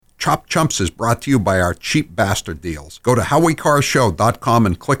Chumps is brought to you by our cheap bastard deals. Go to howiecarshow.com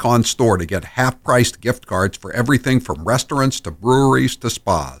and click on store to get half-priced gift cards for everything from restaurants to breweries to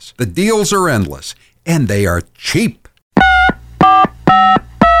spas. The deals are endless, and they are cheap.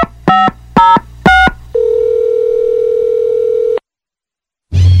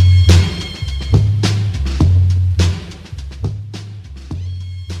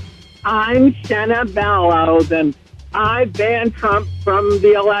 I'm Shanna Bellows, and I banned Trump from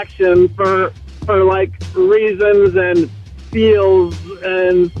the election for like reasons and feels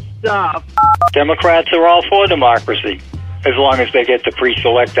and stuff. Democrats are all for democracy, as long as they get to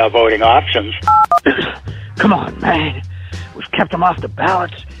pre-select our voting options. Come on, man. We've kept him off the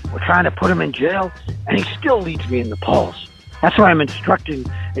ballots. We're trying to put him in jail, and he still leads me in the polls. That's why I'm instructing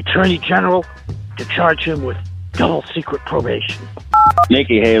Attorney General to charge him with double secret probation.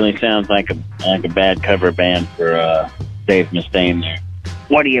 Nikki Haley sounds like a bad cover band for Dave Mustaine there.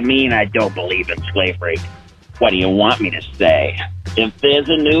 What do you mean I don't believe in slavery? What do you want me to say? If there's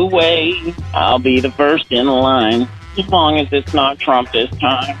a new way, I'll be the first in line, as long as it's not Trump this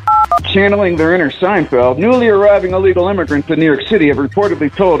time. Channeling their inner Seinfeld, newly arriving illegal immigrants in New York City have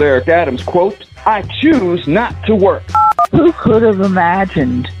reportedly told Eric Adams, quote, "I choose not to work." Who could have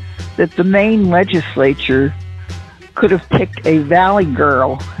imagined that the Maine legislature could have picked a Valley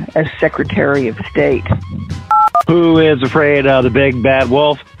girl as Secretary of State? Who is afraid of the big bad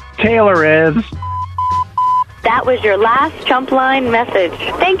wolf? Taylor is. That was your last Chump line message.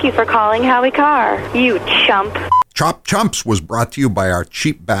 Thank you for calling Howie Carr, you chump. Chumps was brought to you by our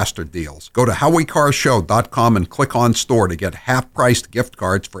cheap bastard deals. Go to howiecarshow.com and click on store to get half-priced gift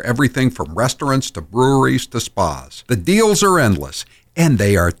cards for everything from restaurants to breweries to spas. The deals are endless, and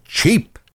they are cheap.